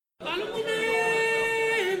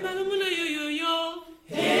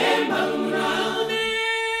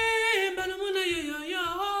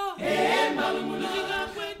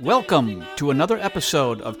Welcome to another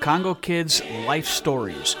episode of Congo Kids Life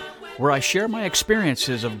Stories, where I share my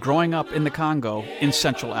experiences of growing up in the Congo in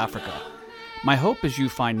Central Africa. My hope is you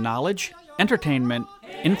find knowledge, entertainment,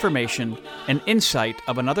 information, and insight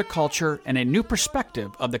of another culture and a new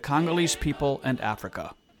perspective of the Congolese people and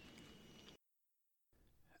Africa.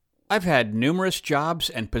 I've had numerous jobs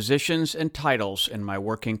and positions and titles in my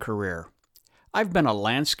working career. I've been a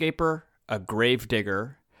landscaper, a grave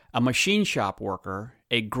digger, a machine shop worker,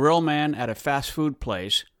 a grill man at a fast food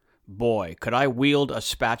place. Boy, could I wield a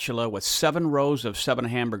spatula with 7 rows of 7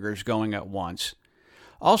 hamburgers going at once.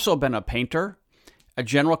 Also been a painter, a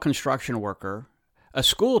general construction worker, a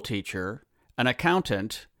school teacher, an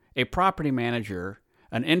accountant, a property manager,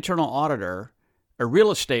 an internal auditor, a real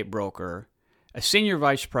estate broker, a senior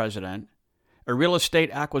vice president, a real estate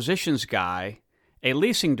acquisitions guy, a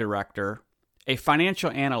leasing director, a financial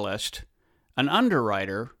analyst, an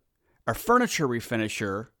underwriter, a furniture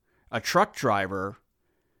refinisher, a truck driver.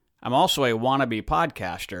 I'm also a wannabe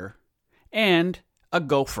podcaster, and a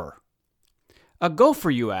gopher. A gopher,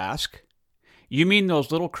 you ask? You mean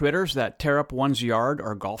those little critters that tear up one's yard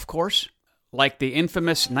or golf course? Like the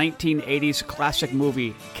infamous 1980s classic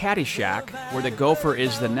movie Caddyshack, where the gopher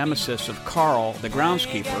is the nemesis of Carl, the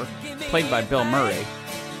groundskeeper, played by Bill Murray.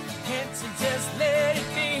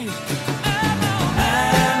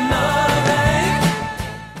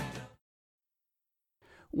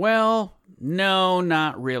 Well, no,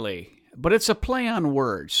 not really. But it's a play on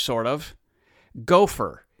words, sort of.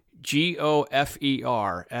 Gopher,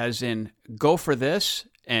 G-O-F-E-R, as in go for this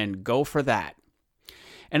and go for that.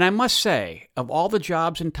 And I must say, of all the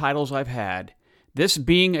jobs and titles I've had, this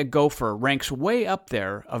being a gopher ranks way up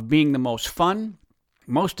there of being the most fun,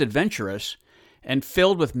 most adventurous, and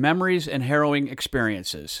filled with memories and harrowing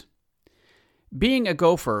experiences. Being a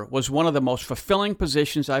gopher was one of the most fulfilling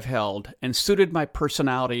positions I've held and suited my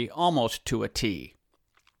personality almost to a T.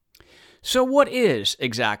 So what is,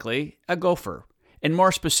 exactly, a gopher? And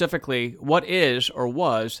more specifically, what is or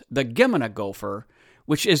was the Gemena gopher,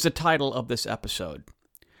 which is the title of this episode?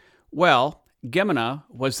 Well, Gemena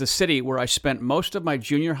was the city where I spent most of my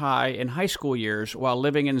junior high and high school years while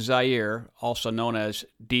living in Zaire, also known as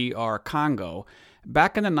DR Congo,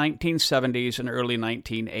 back in the 1970s and early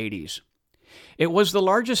 1980s. It was the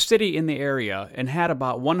largest city in the area and had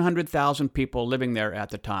about 100,000 people living there at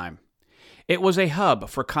the time. It was a hub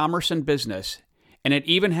for commerce and business, and it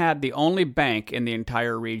even had the only bank in the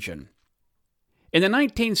entire region. In the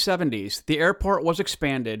 1970s, the airport was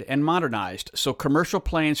expanded and modernized so commercial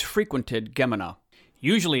planes frequented Gemena,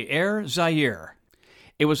 usually Air Zaire.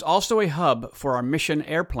 It was also a hub for our mission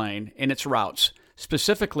airplane in its routes,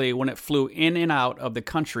 specifically when it flew in and out of the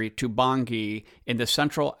country to Bangui in the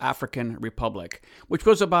Central African Republic, which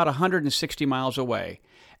was about 160 miles away,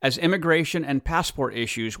 as immigration and passport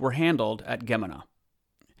issues were handled at Gemena.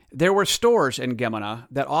 There were stores in Gemena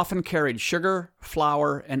that often carried sugar,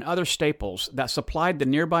 flour, and other staples that supplied the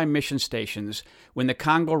nearby mission stations when the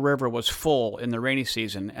Congo River was full in the rainy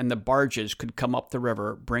season and the barges could come up the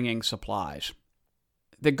river bringing supplies.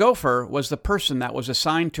 The gopher was the person that was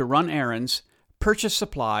assigned to run errands, purchase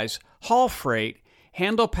supplies, haul freight,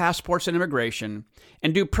 handle passports and immigration,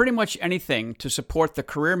 and do pretty much anything to support the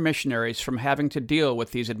career missionaries from having to deal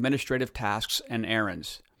with these administrative tasks and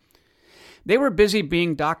errands. They were busy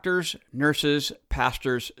being doctors, nurses,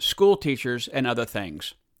 pastors, school teachers, and other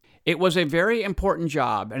things. It was a very important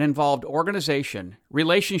job and involved organization,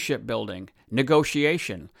 relationship building,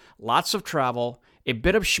 negotiation, lots of travel, a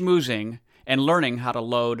bit of schmoozing, and learning how to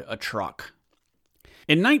load a truck.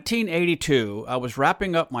 In 1982, I was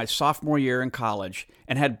wrapping up my sophomore year in college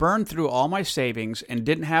and had burned through all my savings and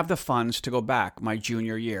didn't have the funds to go back my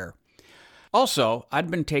junior year. Also,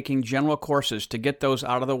 I'd been taking general courses to get those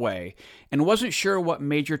out of the way and wasn't sure what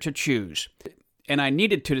major to choose, and I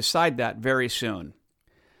needed to decide that very soon.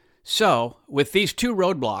 So, with these 2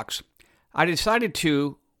 roadblocks, I decided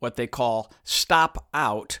to, what they call, stop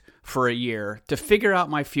out for a year to figure out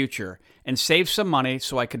my future and save some money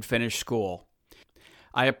so I could finish school.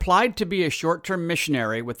 I applied to be a short-term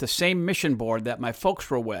missionary with the same mission board that my folks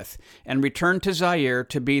were with and returned to Zaire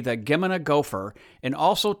to be the Gemena gopher and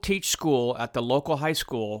also teach school at the local high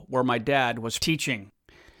school where my dad was teaching.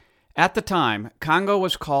 At the time, Congo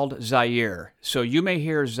was called Zaire, so you may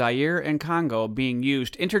hear Zaire and Congo being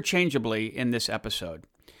used interchangeably in this episode.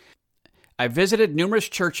 I visited numerous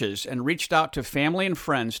churches and reached out to family and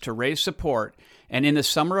friends to raise support, and in the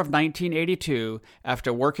summer of 1982,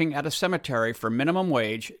 after working at a cemetery for minimum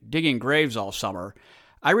wage, digging graves all summer,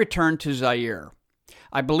 I returned to Zaire.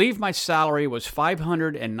 I believe my salary was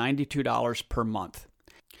 $592 per month.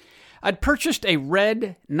 I'd purchased a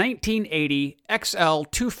red 1980 XL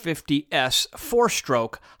 250S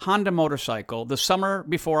four-stroke Honda motorcycle the summer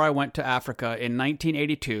before I went to Africa in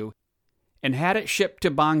 1982 and had it shipped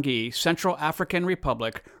to Bangui, Central African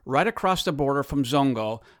Republic, right across the border from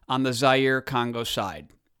Zongo on the Zaire-Congo side.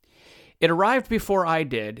 It arrived before I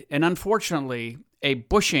did, and unfortunately, a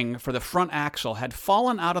bushing for the front axle had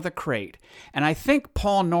fallen out of the crate, and I think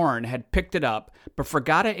Paul Noren had picked it up but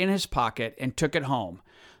forgot it in his pocket and took it home,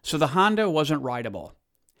 so the Honda wasn't rideable.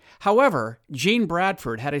 However, Gene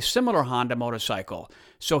Bradford had a similar Honda motorcycle,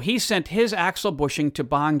 so he sent his axle bushing to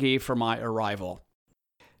Bangui for my arrival.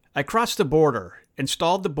 I crossed the border,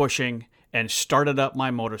 installed the bushing, and started up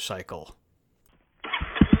my motorcycle.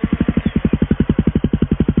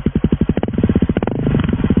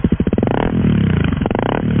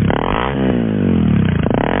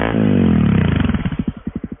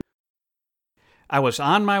 I was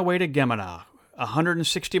on my way to Gemena,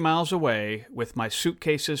 160 miles away, with my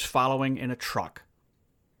suitcases following in a truck.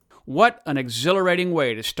 What an exhilarating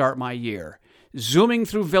way to start my year, zooming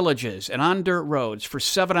through villages and on dirt roads for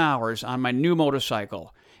 7 hours on my new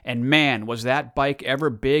motorcycle, and man, was that bike ever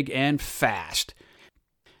big and fast.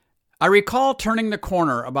 I recall turning the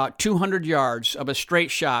corner about 200 yards of a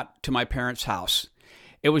straight shot to my parents' house.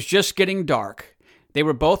 It was just getting dark. They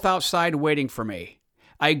were both outside waiting for me.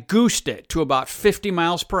 I goosed it to about 50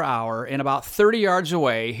 miles per hour and about 30 yards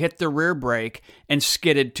away hit the rear brake and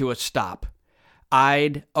skidded to a stop.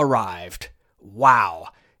 I'd arrived. Wow!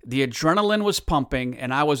 The adrenaline was pumping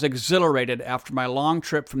and I was exhilarated after my long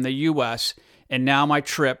trip from the U.S. and now my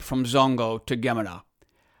trip from Zongo to Gemena.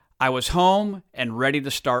 I was home and ready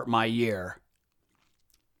to start my year.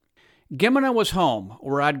 Gemena was home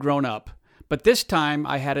where I'd grown up, but this time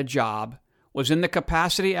I had a job, was in the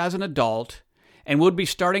capacity as an adult, and would be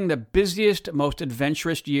starting the busiest, most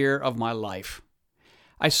adventurous year of my life.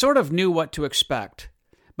 I sort of knew what to expect,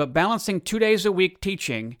 but balancing 2 days a week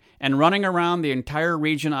teaching and running around the entire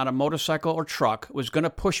region on a motorcycle or truck was going to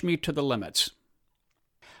push me to the limits.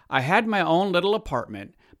 I had my own little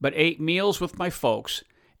apartment, but ate meals with my folks,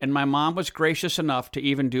 and my mom was gracious enough to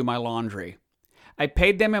even do my laundry. I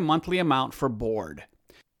paid them a monthly amount for board,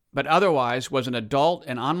 but otherwise was an adult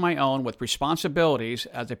and on my own with responsibilities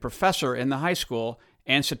as a professor in the high school,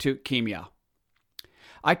 Institut Kimia.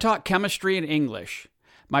 I taught chemistry and English.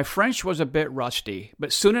 My French was a bit rusty,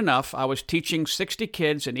 but soon enough I was teaching 60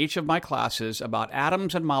 kids in each of my classes about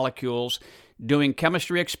atoms and molecules, doing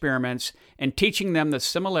chemistry experiments, and teaching them the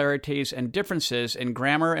similarities and differences in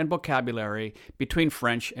grammar and vocabulary between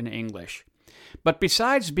French and English. But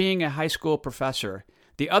besides being a high school professor,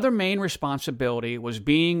 the other main responsibility was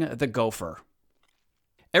being the Gopher.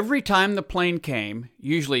 Every time the plane came,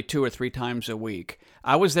 usually 2 or 3 times a week,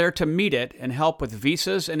 I was there to meet it and help with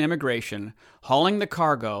visas and immigration, hauling the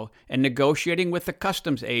cargo, and negotiating with the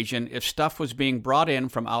customs agent if stuff was being brought in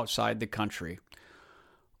from outside the country.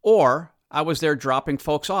 Or I was there dropping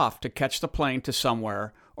folks off to catch the plane to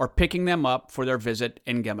somewhere or picking them up for their visit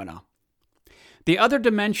in Gemena. The other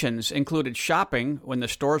dimensions included shopping when the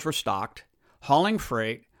stores were stocked, hauling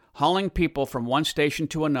freight, hauling people from one station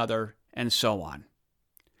to another, and so on.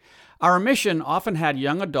 Our mission often had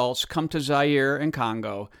young adults come to Zaire and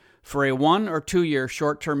Congo for a 1 or 2 year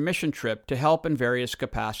short-term mission trip to help in various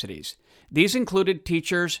capacities. These included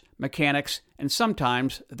teachers, mechanics, and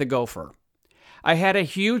sometimes the Gopher. I had a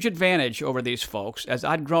huge advantage over these folks as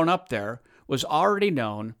I'd grown up there, was already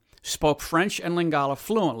known, spoke French and Lingala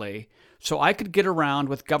fluently, so I could get around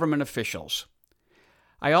with government officials.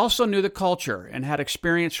 I also knew the culture and had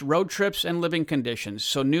experienced road trips and living conditions,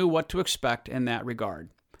 so knew what to expect in that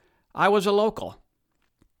regard. I was a local.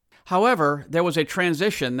 However, there was a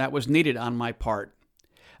transition that was needed on my part.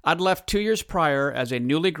 I'd left 2 years prior as a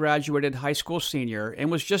newly graduated high school senior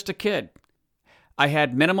and was just a kid. I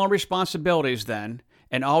had minimal responsibilities then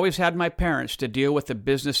and always had my parents to deal with the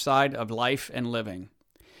business side of life and living.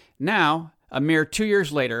 Now, a mere 2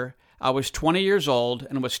 years later, I was 20 years old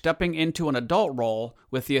and was stepping into an adult role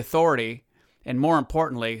with the authority, and more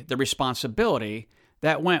importantly, the responsibility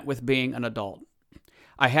that went with being an adult.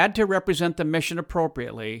 I had to represent the mission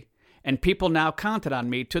appropriately, and people now counted on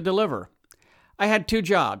me to deliver. I had 2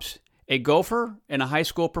 jobs, a Gopher and a high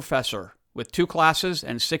school professor, with 2 classes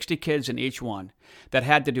and 60 kids in each one, that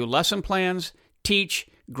had to do lesson plans, teach,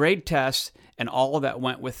 grade tests, and all that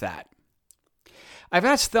went with that. I've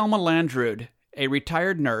asked Thelma Landrud, a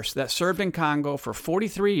retired nurse that served in Congo for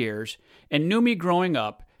 43 years and knew me growing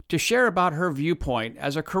up, to share about her viewpoint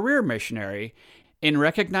as a career missionary in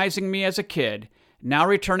recognizing me as a kid now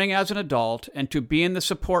returning as an adult and to be in the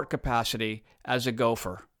support capacity as a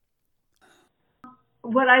gopher.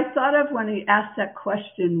 What I thought of when he asked that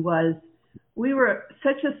question was we were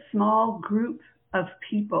such a small group of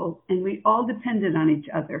people and we all depended on each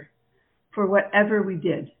other for whatever we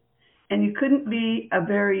did. And you couldn't be a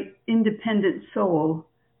very independent soul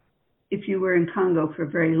if you were in Congo for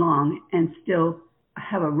very long and still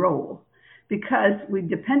have a role because we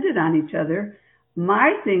depended on each other.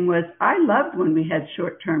 My thing was I loved when we had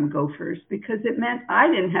short-term gophers because it meant I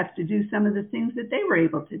didn't have to do some of the things that they were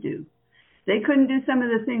able to do. They couldn't do some of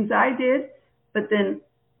the things I did, but then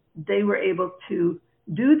they were able to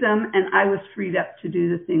do them and I was freed up to do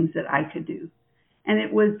the things that I could do. And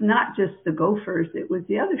it was not just the gophers, it was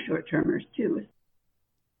the other short-termers too.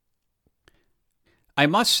 I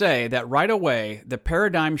must say that right away, the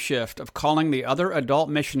paradigm shift of calling the other adult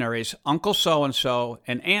missionaries Uncle So-and-so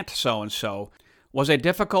and Aunt So-and-so was a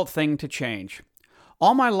difficult thing to change.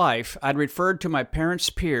 All my life, I'd referred to my parents'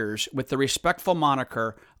 peers with the respectful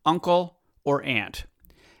moniker Uncle or Aunt.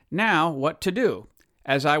 Now, what to do,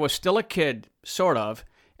 as I was still a kid, sort of,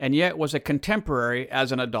 and yet was a contemporary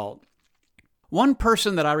as an adult. One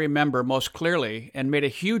person that I remember most clearly and made a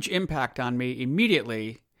huge impact on me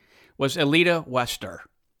immediately was Alida Wester.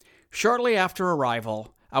 Shortly after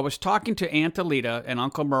arrival, I was talking to Aunt Alida and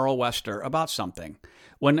Uncle Merle Wester about something,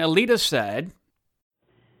 when Alida said,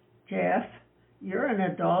 "Jeff, you're an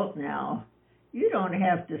adult now. You don't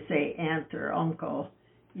have to say Aunt or Uncle.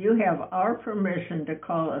 You have our permission to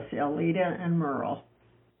call us Alida and Merle."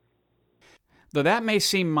 Though that may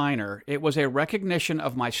seem minor, it was a recognition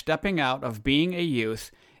of my stepping out of being a youth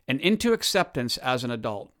and into acceptance as an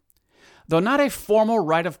adult. Though not a formal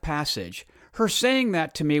rite of passage, her saying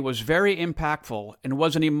that to me was very impactful and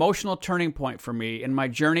was an emotional turning point for me in my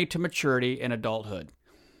journey to maturity and adulthood.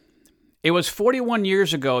 It was 41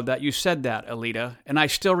 years ago that you said that, Alida, and I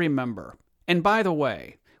still remember. And by the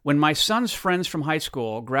way, when my son's friends from high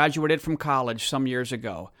school graduated from college some years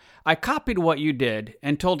ago, I copied what you did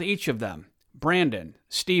and told each of them, Brandon,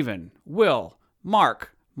 Stephen, Will,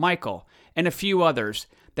 Mark, Michael, and a few others,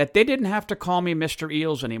 that they didn't have to call me Mr.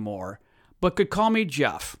 Eels anymore, but could call me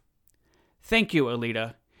Jeff. Thank you,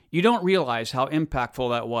 Alida. You don't realize how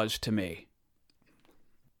impactful that was to me.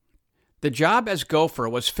 The job as gopher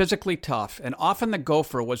was physically tough, and often the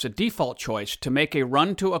gopher was a default choice to make a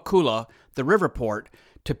run to Akula, the river port,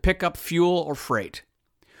 to pick up fuel or freight.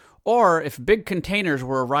 Or if big containers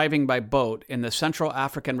were arriving by boat in the Central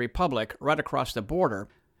African Republic right across the border,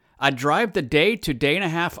 I'd drive the day to day and a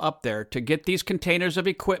half up there to get these containers of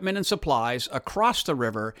equipment and supplies across the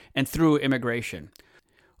river and through immigration.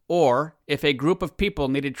 Or, if a group of people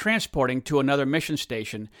needed transporting to another mission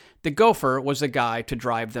station, the gopher was the guy to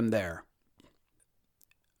drive them there.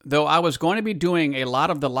 Though I was going to be doing a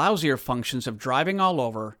lot of the lousier functions of driving all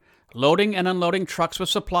over, loading and unloading trucks with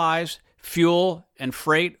supplies, fuel, and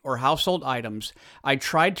freight or household items, I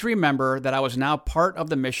tried to remember that I was now part of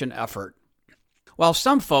the mission effort. While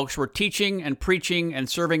some folks were teaching and preaching and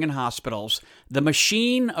serving in hospitals, the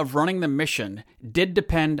machine of running the mission did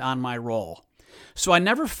depend on my role. So I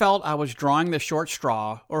never felt I was drawing the short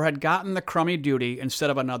straw or had gotten the crummy duty instead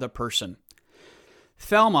of another person.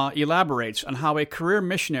 Thelma elaborates on how a career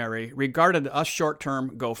missionary regarded us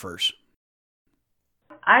short-term gophers.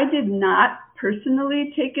 I did not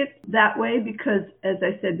personally take it that way because, as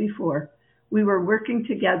I said before, we were working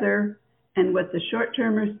together, and what the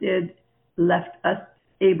short-termers did left us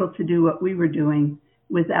able to do what we were doing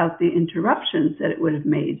without the interruptions that it would have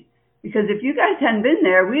made. Because if you guys hadn't been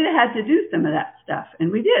there, we'd have had to do some of that stuff,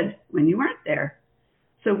 and we did when you weren't there.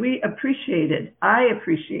 So I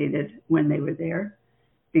appreciated when they were there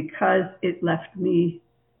because it left me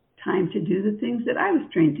time to do the things that I was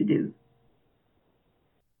trained to do.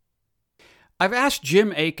 I've asked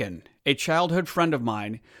Jim Aiken, a childhood friend of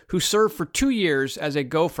mine who served for 2 years as a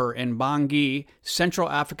gopher in Bangui, Central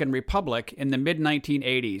African Republic in the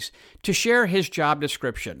mid-1980s, to share his job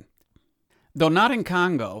description. Though not in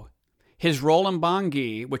Congo, his role in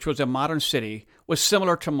Bangui, which was a modern city, was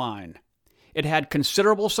similar to mine. It had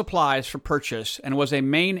considerable supplies for purchase and was a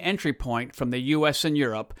main entry point from the U.S. and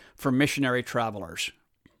Europe for missionary travelers.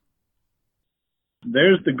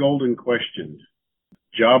 There's the golden question.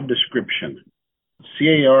 Job description.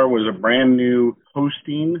 CAR was a brand new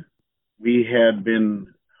posting. We had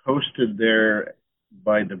been hosted there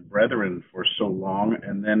by the Brethren for so long,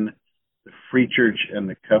 and then the Free Church and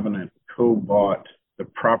the Covenant co-bought the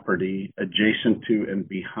property adjacent to and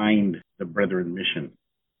behind the Brethren mission.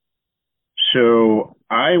 So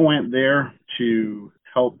I went there to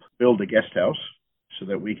help build a guest house so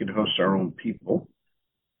that we could host our own people.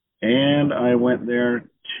 And I went there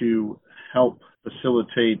to help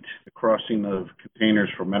facilitate the crossing of containers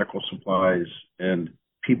for medical supplies and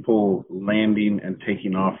people landing and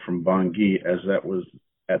taking off from Bangui, as that was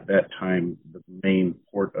at that time the main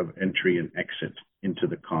port of entry and exit into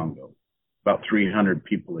the Congo. About 300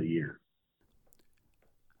 people a year.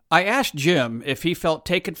 I asked Jim if he felt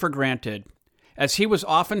taken for granted, as he was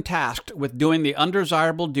often tasked with doing the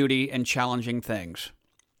undesirable duty and challenging things.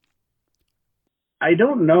 I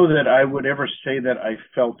don't know that I would ever say that I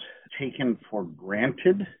felt taken for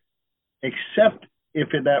granted, except if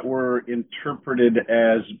that were interpreted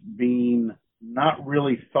as being not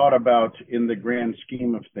really thought about in the grand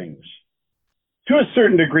scheme of things. To a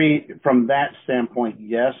certain degree, from that standpoint,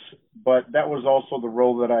 yes, but that was also the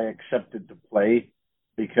role that I accepted to play,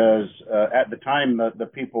 because at the time, the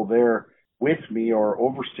people there with me or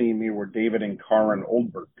overseeing me were David and Karen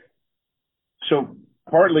Oldberg. So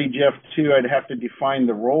partly, Jeff, too, I'd have to define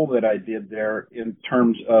the role that I did there in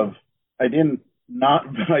terms of I didn't not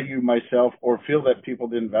value myself or feel that people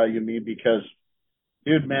didn't value me because,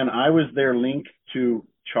 dude, man, I was their link to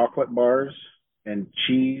chocolate bars and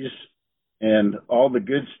cheese and all the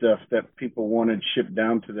good stuff that people wanted shipped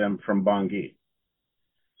down to them from Bangui.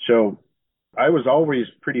 So I was always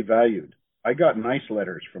pretty valued. I got nice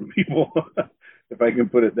letters from people, if I can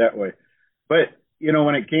put it that way. But, you know,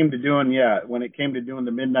 when it came to doing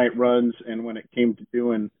the midnight runs and when it came to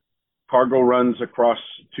doing cargo runs across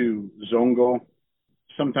to Zongo,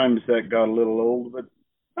 sometimes that got a little old, but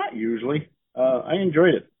not usually. I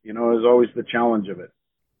enjoyed it. You know, it was always the challenge of it.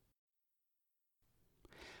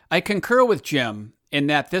 I concur with Jim in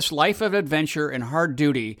that this life of adventure and hard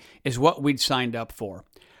duty is what we'd signed up for.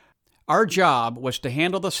 Our job was to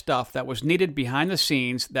handle the stuff that was needed behind the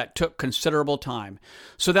scenes that took considerable time,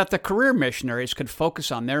 so that the career missionaries could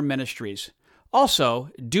focus on their ministries. Also,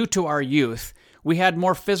 due to our youth, we had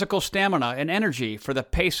more physical stamina and energy for the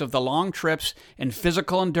pace of the long trips and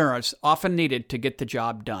physical endurance often needed to get the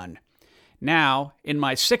job done. Now, in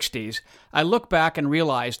my 60s, I look back and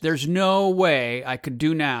realize there's no way I could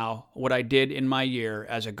do now what I did in my year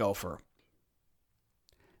as a gopher.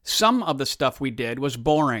 Some of the stuff we did was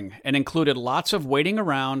boring and included lots of waiting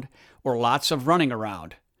around or lots of running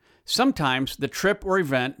around. Sometimes the trip or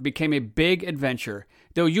event became a big adventure,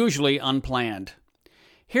 though usually unplanned.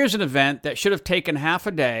 Here's an event that should have taken half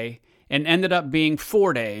a day and ended up being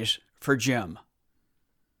 4 days for Jim.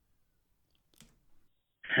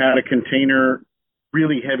 Had a container,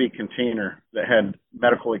 really heavy container that had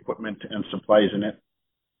medical equipment and supplies in it.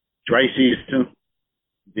 Dry season,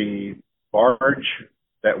 the barge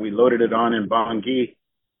that we loaded it on in Bangui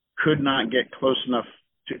could not get close enough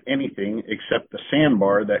to anything except the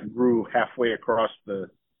sandbar that grew halfway across the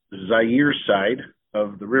Zaire side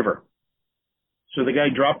of the river. So the guy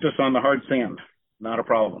dropped us on the hard sand, not a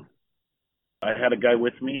problem. I had a guy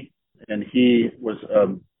with me, and he was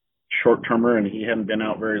a short-termer, and he hadn't been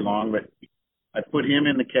out very long, but I put him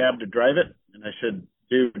in the cab to drive it, and I said,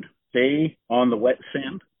 dude, stay on the wet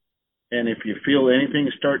sand, and if you feel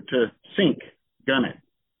anything start to sink, gun it.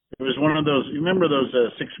 It was one of those, you remember those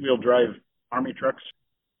six-wheel drive Army trucks?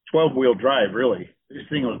 12-wheel drive, really. This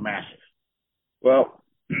thing was massive. Well,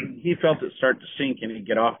 he felt it start to sink, and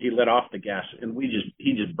he let off the gas, and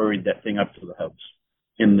he just buried that thing up to the hubs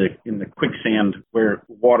in the quicksand where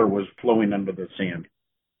water was flowing under the sand.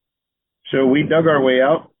 So we dug our way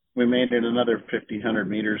out. We made it another 1,500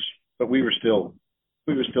 meters, but we were still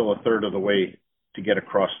a third of the way to get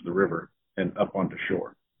across the river and up onto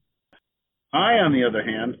shore. I, on the other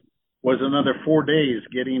hand, was another 4 days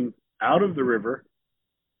getting out of the river,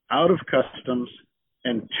 out of customs,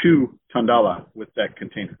 and to Tandala with that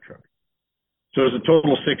container truck. So it was a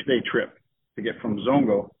total 6-day trip to get from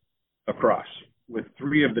Zongo across, with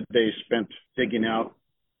 3 of the days spent digging out,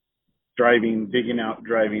 driving, digging out,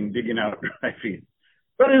 driving, digging out, driving.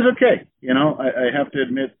 But it was okay. You know, I have to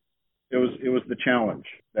admit, it was the challenge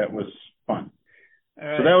that was fun. So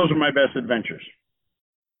that was my best adventures.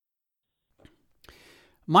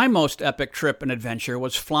 My most epic trip and adventure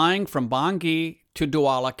was flying from Bangui to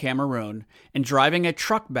Douala, Cameroon, and driving a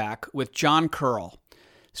truck back with John Curl.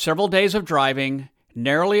 Several days of driving,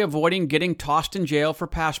 narrowly avoiding getting tossed in jail for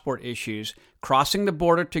passport issues, crossing the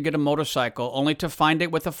border to get a motorcycle only to find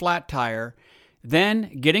it with a flat tire,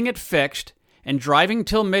 then getting it fixed, and driving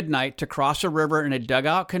till midnight to cross a river in a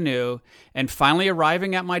dugout canoe, and finally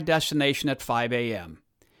arriving at my destination at 5 a.m.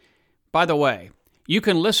 By the way, you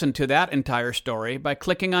can listen to that entire story by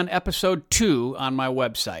clicking on episode 2 on my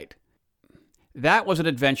website. That was an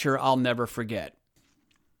adventure I'll never forget.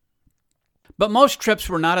 But most trips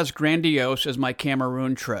were not as grandiose as my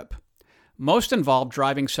Cameroon trip. Most involved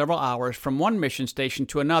driving several hours from one mission station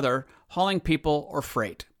to another, hauling people or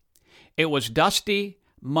freight. It was dusty,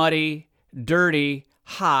 muddy, dirty,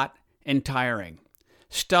 hot, and tiring.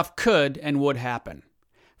 Stuff could and would happen.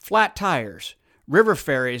 Flat tires, river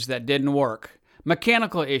ferries that didn't work,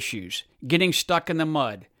 mechanical issues, getting stuck in the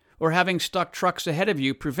mud, or having stuck trucks ahead of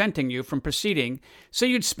you preventing you from proceeding so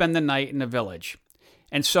you'd spend the night in the village,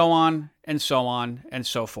 and so on, and so on, and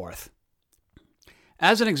so forth.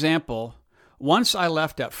 As an example, once I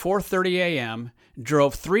left at 4:30 a.m.,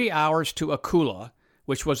 drove 3 hours to Akula,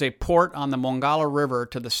 which was a port on the Mongala River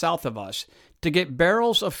to the south of us, to get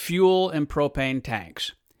barrels of fuel and propane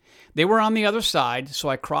tanks. They were on the other side, so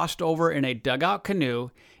I crossed over in a dugout canoe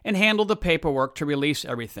and handled the paperwork to release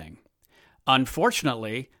everything.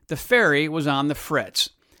 Unfortunately, the ferry was on the fritz,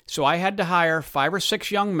 so I had to hire 5 or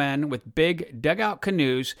 6 young men with big dugout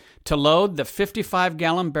canoes to load the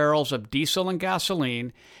 55-gallon barrels of diesel and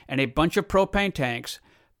gasoline and a bunch of propane tanks,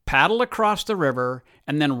 paddle across the river,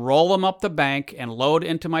 and then roll them up the bank and load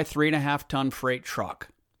into my 3.5-ton freight truck.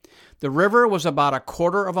 The river was about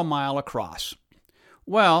 1/4 of a mile across.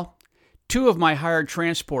 Well, 2 of my hired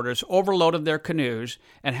transporters overloaded their canoes,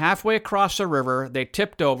 and halfway across the river they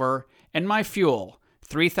tipped over, and my fuel,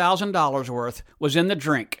 $3,000 worth, was in the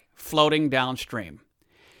drink, floating downstream.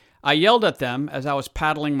 I yelled at them as I was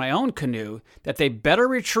paddling my own canoe that they better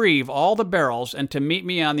retrieve all the barrels and to meet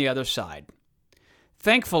me on the other side.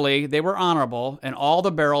 Thankfully, they were honorable, and all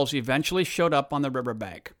the barrels eventually showed up on the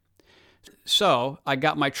riverbank. So I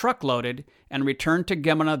got my truck loaded and returned to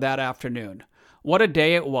Gemena that afternoon. What a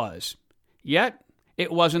day it was. Yet,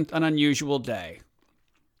 it wasn't an unusual day.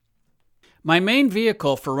 My main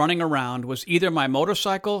vehicle for running around was either my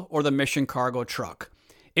motorcycle or the mission cargo truck.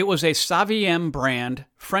 It was a Saviem brand,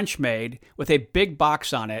 French-made, with a big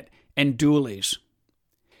box on it and dualies.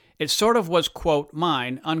 It sort of was, quote,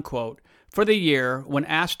 mine, unquote, for the year when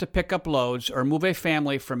asked to pick up loads or move a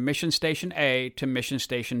family from Mission Station A to Mission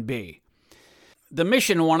Station B. The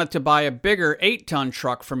mission wanted to buy a bigger 8-ton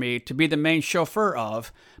truck for me to be the main chauffeur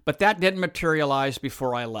of, but that didn't materialize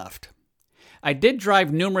before I left. I did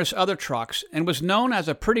drive numerous other trucks and was known as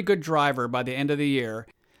a pretty good driver by the end of the year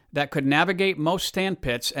that could navigate most sand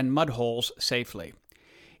pits and mud holes safely.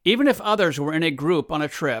 Even if others were in a group on a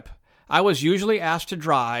trip, I was usually asked to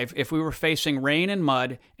drive if we were facing rain and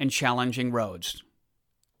mud and challenging roads.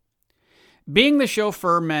 Being the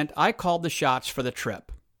chauffeur meant I called the shots for the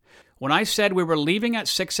trip. When I said we were leaving at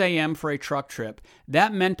 6 a.m. for a truck trip,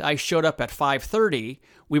 that meant I showed up at 5:30,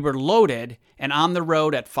 we were loaded, and on the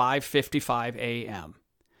road at 5:55 a.m.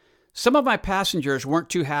 Some of my passengers weren't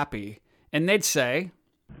too happy, and they'd say,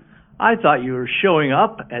 "I thought you were showing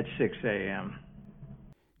up at 6 a.m.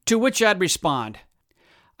 To which I'd respond,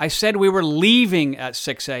 I said we were leaving at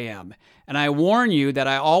 6 a.m., and I warn you that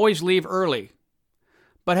I always leave early.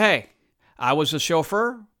 But hey, I was the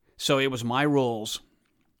chauffeur, so it was my rules.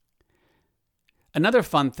 Another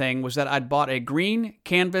fun thing was that I'd bought a green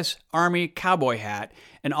canvas army cowboy hat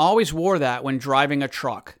and always wore that when driving a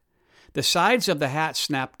truck. The sides of the hat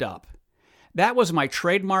snapped up. That was my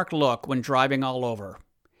trademark look when driving all over.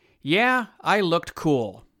 Yeah, I looked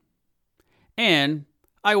cool. And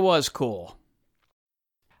I was cool.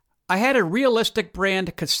 I had a realistic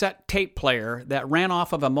brand cassette tape player that ran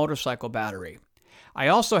off of a motorcycle battery. I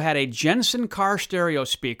also had a Jensen car stereo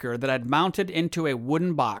speaker that I'd mounted into a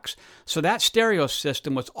wooden box, so that stereo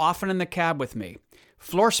system was often in the cab with me.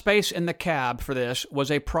 Floor space in the cab for this was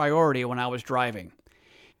a priority when I was driving.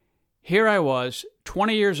 Here I was,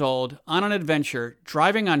 20 years old, on an adventure,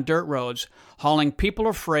 driving on dirt roads, hauling people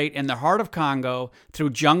or freight in the heart of Congo,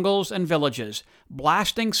 through jungles and villages,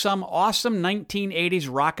 blasting some awesome 1980s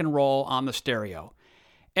rock and roll on the stereo.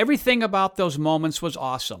 Everything about those moments was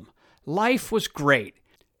awesome. Life was great.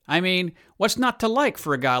 I mean, what's not to like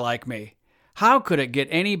for a guy like me? How could it get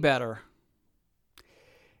any better?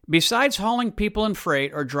 Besides hauling people and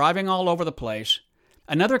freight or driving all over the place,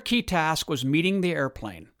 another key task was meeting the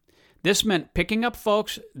airplane. This meant picking up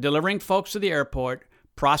folks, delivering folks to the airport,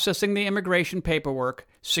 processing the immigration paperwork,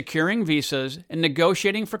 securing visas, and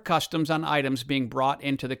negotiating for customs on items being brought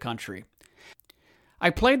into the country. I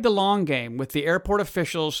played the long game with the airport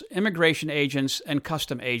officials, immigration agents, and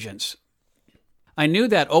custom agents. I knew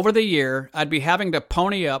that over the year, I'd be having to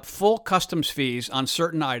pony up full customs fees on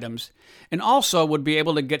certain items, and also would be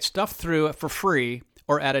able to get stuff through for free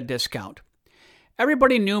or at a discount.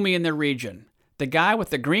 Everybody knew me in the region, the guy with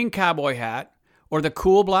the green cowboy hat, or the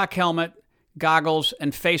cool black helmet, goggles,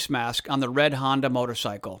 and face mask on the red Honda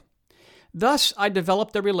motorcycle. Thus, I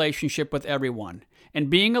developed a relationship with everyone, and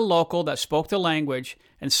being a local that spoke the language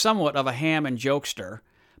and somewhat of a ham and jokester,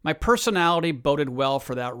 my personality boded well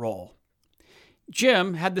for that role.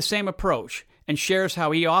 Jim had the same approach and shares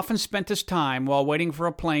how he often spent his time while waiting for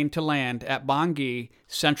a plane to land at Bangui,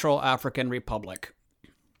 Central African Republic.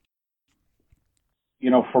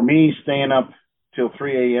 For me, staying up till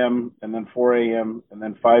 3 a.m. and then 4 a.m. and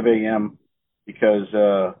then 5 a.m. because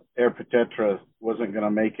Air Petetra wasn't going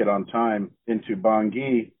to make it on time into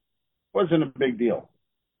Bangui wasn't a big deal.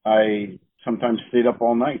 I sometimes stayed up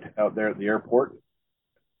all night out there at the airport.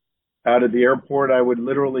 Out at the airport, I would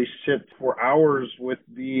literally sit for hours with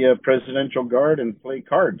the presidential guard and play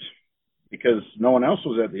cards because no one else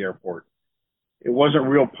was at the airport. It wasn't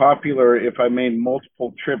real popular if I made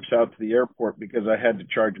multiple trips out to the airport because I had to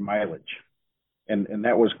charge mileage. And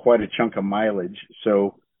that was quite a chunk of mileage.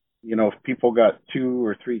 So, if people got 2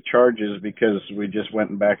 or 3 charges because we just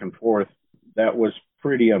went back and forth, that was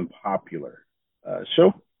pretty unpopular.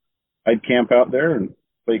 So I'd camp out there and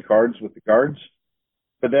play cards with the guards.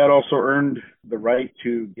 But that also earned the right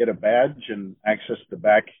to get a badge and access the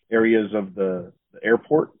back areas of the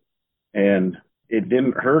airport. And it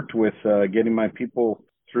didn't hurt with getting my people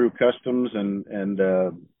through customs and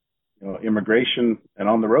immigration and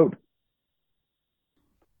on the road.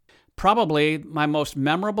 Probably my most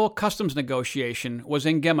memorable customs negotiation was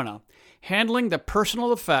in Gemena, handling the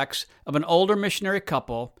personal effects of an older missionary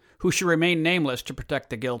couple who should remain nameless to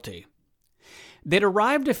protect the guilty. They'd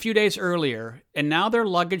arrived a few days earlier, and now their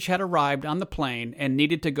luggage had arrived on the plane and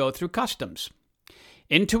needed to go through customs.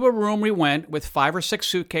 Into a room we went with 5 or 6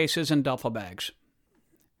 suitcases and duffel bags.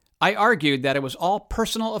 I argued that it was all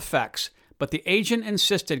personal effects, but the agent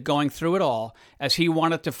insisted going through it all as he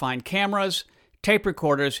wanted to find cameras, tape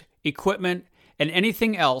recorders, equipment, and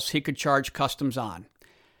anything else he could charge customs on.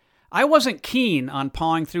 I wasn't keen on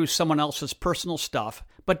pawing through someone else's personal stuff,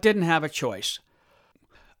 but didn't have a choice.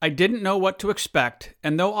 I didn't know what to expect,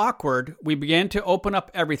 and though awkward, we began to open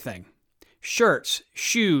up everything. Shirts,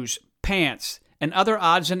 shoes, pants, and other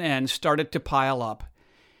odds and ends started to pile up.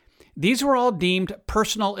 These were all deemed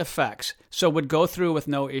personal effects, so would go through with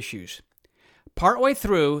no issues. Partway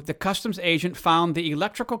through, the customs agent found the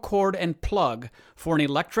electrical cord and plug for an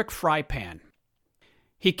electric fry pan.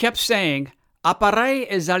 He kept saying, "Aparei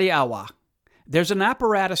ezaliawa." There's an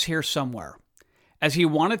apparatus here somewhere, as he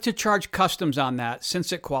wanted to charge customs on that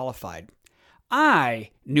since it qualified.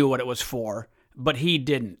 I knew what it was for, but he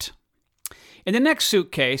didn't. In the next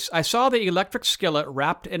suitcase, I saw the electric skillet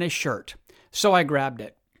wrapped in a shirt, so I grabbed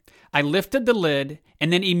it. I lifted the lid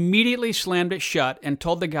and then immediately slammed it shut and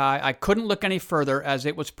told the guy I couldn't look any further as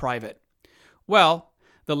it was private. Well,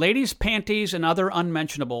 the lady's panties and other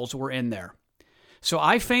unmentionables were in there. So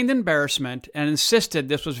I feigned embarrassment and insisted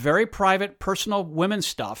this was very private, personal women's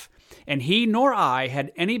stuff, and he nor I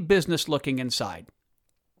had any business looking inside.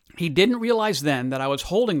 He didn't realize then that I was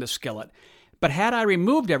holding the skillet, but had I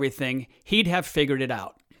removed everything, he'd have figured it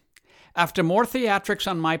out. After more theatrics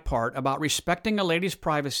on my part about respecting a lady's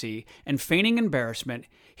privacy and feigning embarrassment,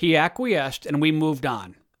 he acquiesced and we moved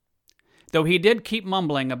on, though he did keep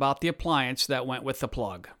mumbling about the appliance that went with the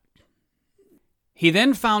plug. He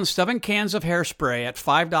then found 7 cans of hairspray at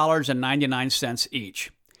 $5.99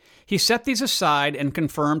 each. He set these aside and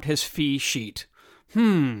confirmed his fee sheet.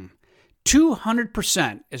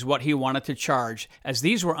 200% is what he wanted to charge, as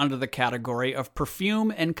these were under the category of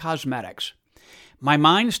perfume and cosmetics. My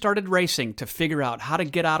mind started racing to figure out how to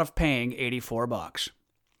get out of paying $84.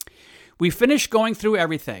 We finished going through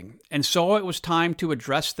everything, and so it was time to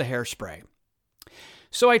address the hairspray.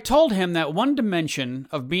 So I told him that one dimension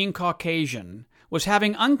of being Caucasian was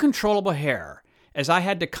having uncontrollable hair, as I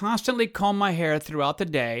had to constantly comb my hair throughout the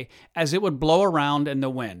day as it would blow around in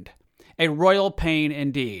the wind. A royal pain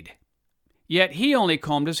indeed. Yet he only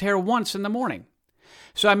combed his hair once in the morning.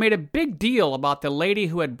 So I made a big deal about the lady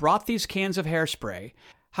who had brought these cans of hairspray,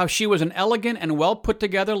 how she was an elegant and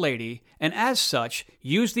well-put-together lady, and as such,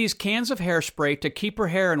 used these cans of hairspray to keep her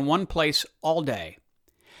hair in one place all day.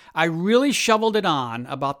 I really shoveled it on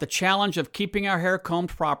about the challenge of keeping our hair combed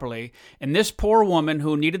properly, and this poor woman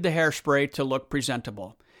who needed the hairspray to look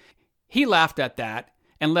presentable. He laughed at that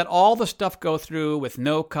and let all the stuff go through with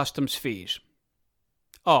no customs fees.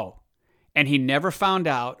 Oh, and he never found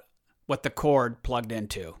out what the cord plugged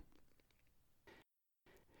into.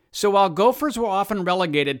 So while Gophers were often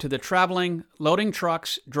relegated to the traveling, loading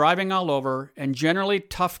trucks, driving all over, and generally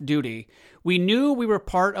tough duty, we knew we were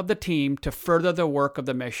part of the team to further the work of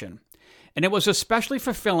the mission. And it was especially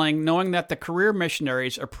fulfilling knowing that the career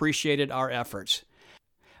missionaries appreciated our efforts.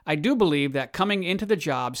 I do believe that coming into the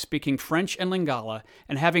job speaking French and Lingala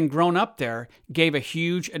and having grown up there gave a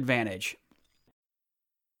huge advantage.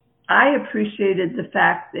 I appreciated the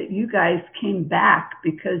fact that you guys came back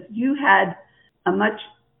because you had a much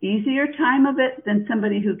easier time of it than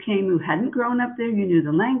somebody who came who hadn't grown up there. You knew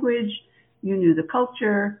the language, you knew the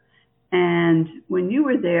culture. And when you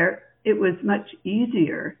were there, it was much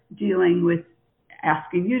easier dealing with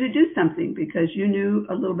asking you to do something because you knew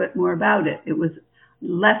a little bit more about it. It was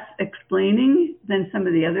less explaining than some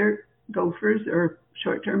of the other gophers or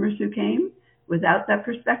short-termers who came without that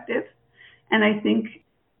perspective. And I think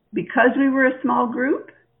because we were a small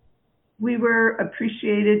group, we were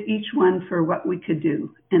appreciated each one for what we could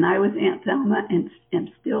do. And I was Aunt Thelma and am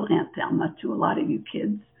still Aunt Thelma to a lot of you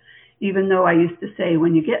kids, even though I used to say,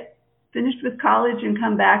 when you get finished with college and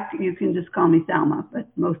come back, you can just call me Thelma, but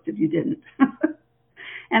most of you didn't.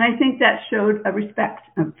 And I think that showed a respect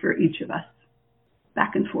for each of us,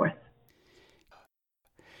 back and forth.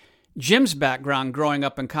 Jim's background growing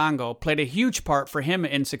up in Congo played a huge part for him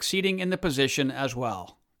in succeeding in the position as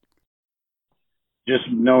well. Just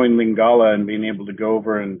knowing Lingala and being able to go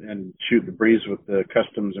over and shoot the breeze with the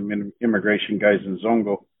customs and immigration guys in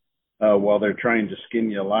Zongo while they're trying to skin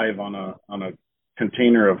you alive on a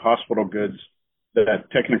container of hospital goods that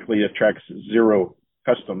technically attracts zero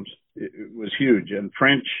customs, it was huge. And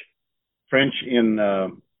French in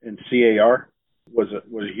CAR was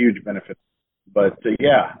a huge benefit. But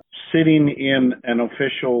yeah, sitting in an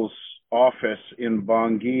official's office in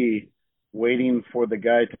Bangui, waiting for the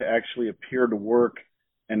guy to actually appear to work,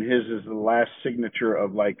 and his is the last signature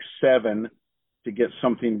of like 7 to get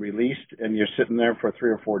something released, and you're sitting there for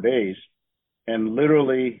 3 or 4 days, and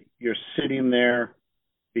literally you're sitting there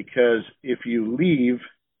because if you leave,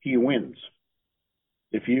 he wins.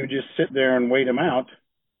 If you just sit there and wait him out,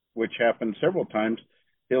 which happened several times,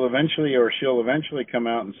 he'll eventually or she'll eventually come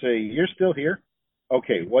out and say, "You're still here?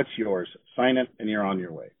 Okay, what's yours? Sign it and you're on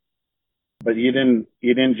your way." But you didn't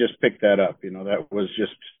just pick that up.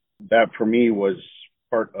 That for me was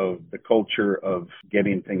part of the culture of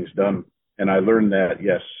getting things done. And I learned that,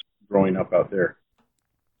 yes, growing up out there.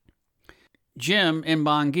 Jim in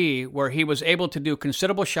Bangui, where he was able to do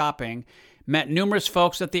considerable shopping, met numerous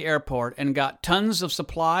folks at the airport and got tons of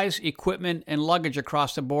supplies, equipment, and luggage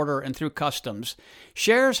across the border and through customs,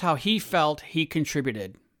 shares how he felt he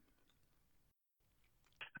contributed.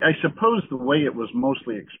 I suppose the way it was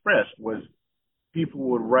mostly expressed was people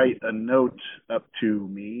would write a note up to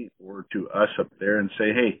me or to us up there and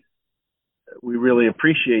say, "Hey, we really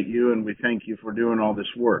appreciate you and we thank you for doing all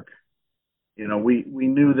this work." You know, we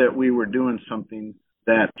knew that we were doing something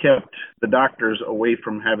that kept the doctors away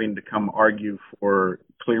from having to come argue for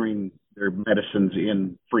clearing their medicines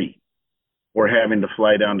in free or having to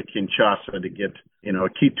fly down to Kinshasa to get, a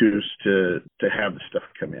Kitus to have the stuff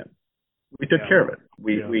come in. We took care of it.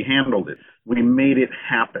 We handled it. We made it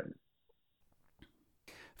happen.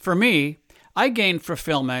 For me, I gained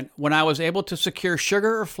fulfillment when I was able to secure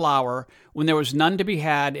sugar or flour when there was none to be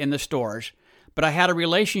had in the stores, but I had a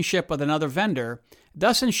relationship with another vendor,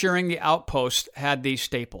 thus ensuring the outpost had these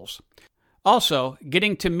staples. Also,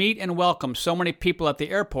 getting to meet and welcome so many people at the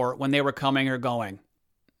airport when they were coming or going.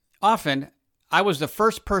 Often, I was the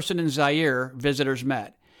first person in Zaire visitors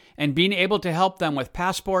met, and being able to help them with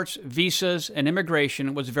passports, visas, and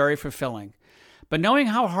immigration was very fulfilling. But knowing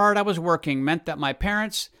how hard I was working meant that my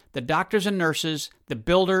parents, the doctors and nurses, the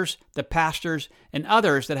builders, the pastors, and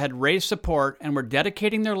others that had raised support and were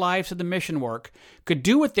dedicating their lives to the mission work could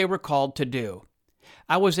do what they were called to do.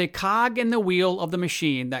 I was a cog in the wheel of the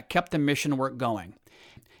machine that kept the mission work going.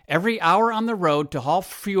 Every hour on the road to haul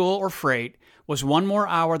fuel or freight was one more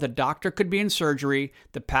hour the doctor could be in surgery,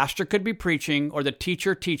 the pastor could be preaching, or the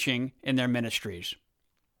teacher teaching in their ministries.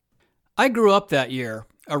 I grew up that year,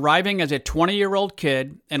 arriving as a 20-year-old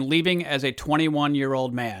kid and leaving as a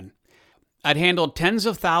 21-year-old man. I'd handled tens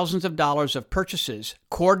of thousands of dollars of purchases,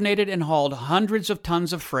 coordinated and hauled hundreds of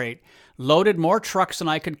tons of freight, loaded more trucks than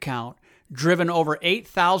I could count, driven over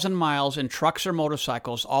 8,000 miles in trucks or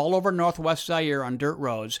motorcycles all over northwest Zaire on dirt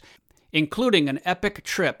roads, including an epic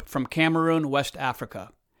trip from Cameroon, West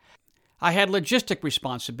Africa. I had logistic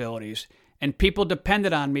responsibilities, and people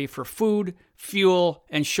depended on me for food, fuel,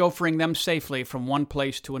 and chauffeuring them safely from one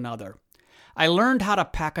place to another. I learned how to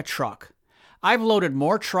pack a truck. I've loaded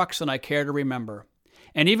more trucks than I care to remember.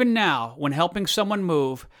 And even now, when helping someone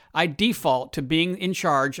move, I default to being in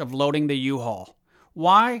charge of loading the U-Haul.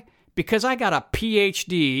 Why? Because I got a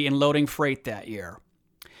PhD in loading freight that year.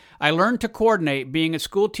 I learned to coordinate being a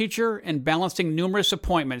school teacher and balancing numerous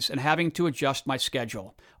appointments and having to adjust my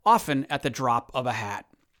schedule, often at the drop of a hat.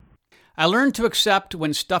 I learned to accept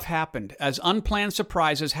when stuff happened, as unplanned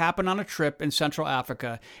surprises happen on a trip in Central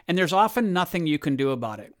Africa, and there's often nothing you can do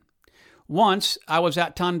about it. Once, I was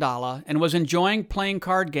at Tandala and was enjoying playing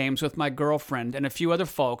card games with my girlfriend and a few other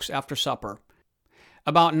folks after supper.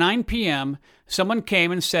 About 9 p.m., someone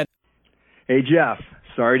came and said, "Hey, Jeff,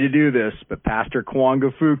 Sorry to do this, but Pastor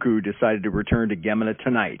Kwangafuku decided to return to Gemena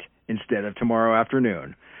tonight instead of tomorrow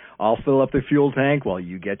afternoon. I'll fill up the fuel tank while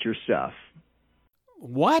you get your stuff.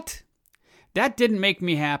 What? That didn't make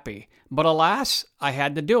me happy, but alas, I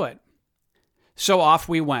had to do it. So off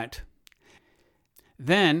we went.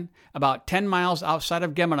 Then, about 10 miles outside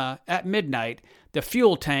of Gemena at midnight, the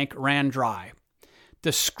fuel tank ran dry.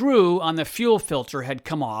 The screw on the fuel filter had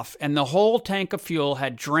come off, and the whole tank of fuel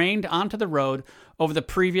had drained onto the road over the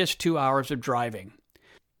previous 2 hours of driving.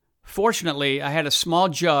 Fortunately, I had a small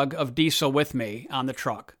jug of diesel with me on the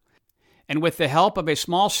truck, and with the help of a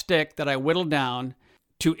small stick that I whittled down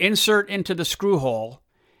to insert into the screw hole,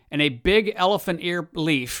 and a big elephant ear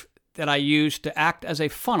leaf that I used to act as a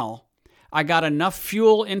funnel, I got enough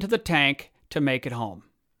fuel into the tank to make it home.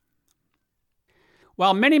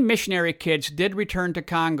 While many missionary kids did return to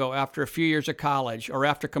Congo after a few years of college or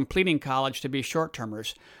after completing college to be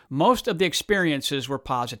short-termers, most of the experiences were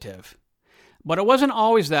positive. But it wasn't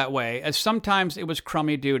always that way, as sometimes it was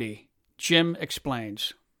crummy duty. Jim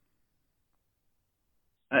explains.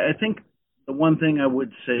 I think the one thing I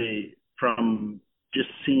would say from just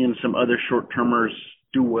seeing some other short-termers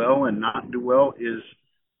do well and not do well is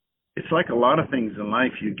it's like a lot of things in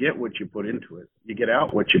life. You get what you put into it. You get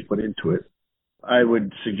out what you put into it. I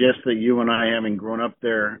would suggest that you and I, having grown up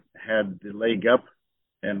there, had the leg up,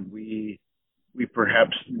 and we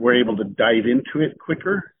perhaps were able to dive into it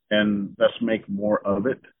quicker and thus make more of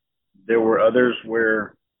it. There were others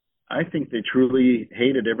where I think they truly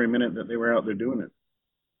hated every minute that they were out there doing it.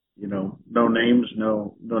 You know, no names,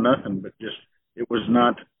 no nothing, but just it was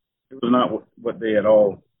not what they at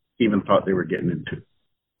all even thought they were getting into.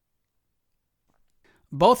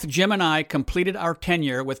 Both Jim and I completed our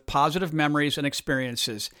tenure with positive memories and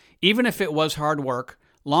experiences, even if it was hard work,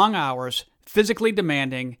 long hours, physically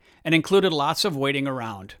demanding, and included lots of waiting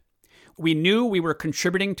around. We knew we were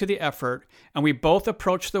contributing to the effort, and we both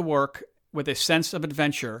approached the work with a sense of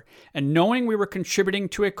adventure and knowing we were contributing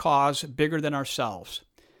to a cause bigger than ourselves.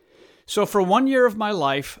 So for 1 year of my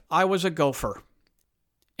life, I was a gopher.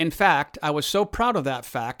 In fact, I was so proud of that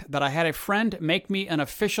fact that I had a friend make me an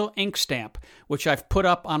official ink stamp, which I've put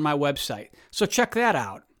up on my website. So check that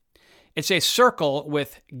out. It's a circle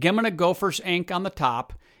with Gemena Gophers ink on the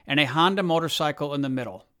top and a Honda motorcycle in the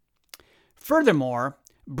middle. Furthermore,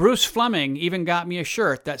 Bruce Fleming even got me a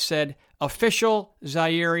shirt that said, Official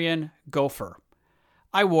Zairian Gopher.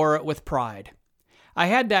 I wore it with pride. I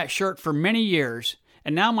had that shirt for many years,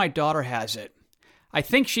 and now my daughter has it. I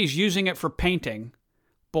think she's using it for painting.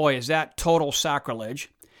 Boy, is that total sacrilege,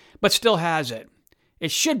 but still has it.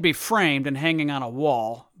 It should be framed and hanging on a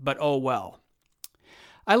wall, but oh well.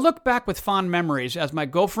 I look back with fond memories as my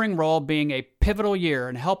gophering role being a pivotal year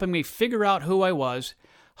in helping me figure out who I was,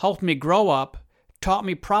 helped me grow up, taught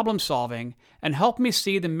me problem solving, and helped me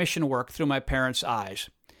see the mission work through my parents' eyes.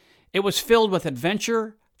 It was filled with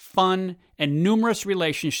adventure, fun, and numerous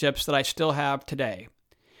relationships that I still have today.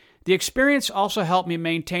 The experience also helped me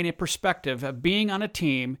maintain a perspective of being on a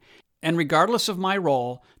team and, regardless of my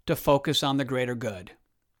role, to focus on the greater good.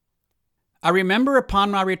 I remember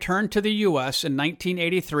upon my return to the U.S. in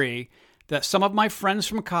 1983 that some of my friends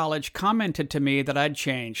from college commented to me that I'd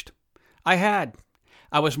changed. I had.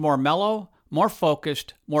 I was more mellow, more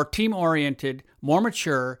focused, more team-oriented, more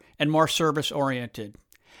mature, and more service-oriented.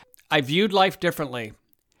 I viewed life differently.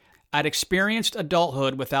 I'd experienced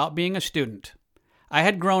adulthood without being a student. I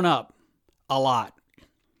had grown up a lot.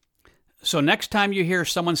 So next time you hear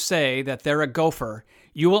someone say that they're a gopher,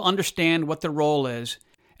 you will understand what the role is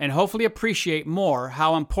and hopefully appreciate more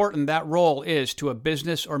how important that role is to a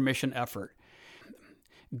business or mission effort.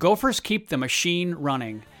 Gophers keep the machine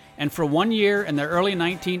running, and for 1 year in the early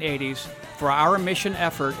 1980s, for our mission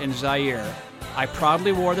effort in Zaire, I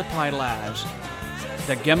proudly wore the title as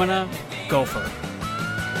the Gemena Gopher.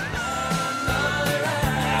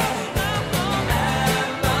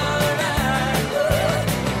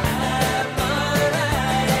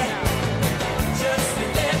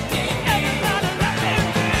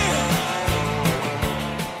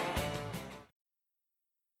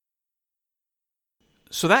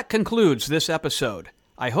 So that concludes this episode.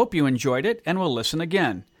 I hope you enjoyed it and will listen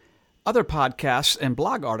again. Other podcasts and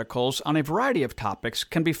blog articles on a variety of topics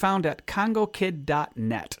can be found at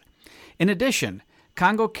congokid.net. In addition,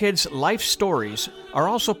 Congo Kid's life stories are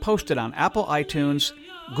also posted on Apple iTunes,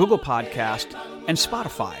 Google Podcast, and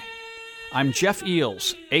Spotify. I'm Jeff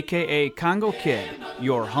Eels, a.k.a. Congo Kid,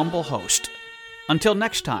 your humble host. Until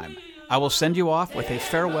next time, I will send you off with a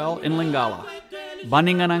farewell in Lingala.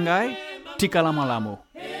 Baninganangay, Tikalamalamu.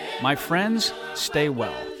 My friends, stay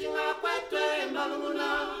well.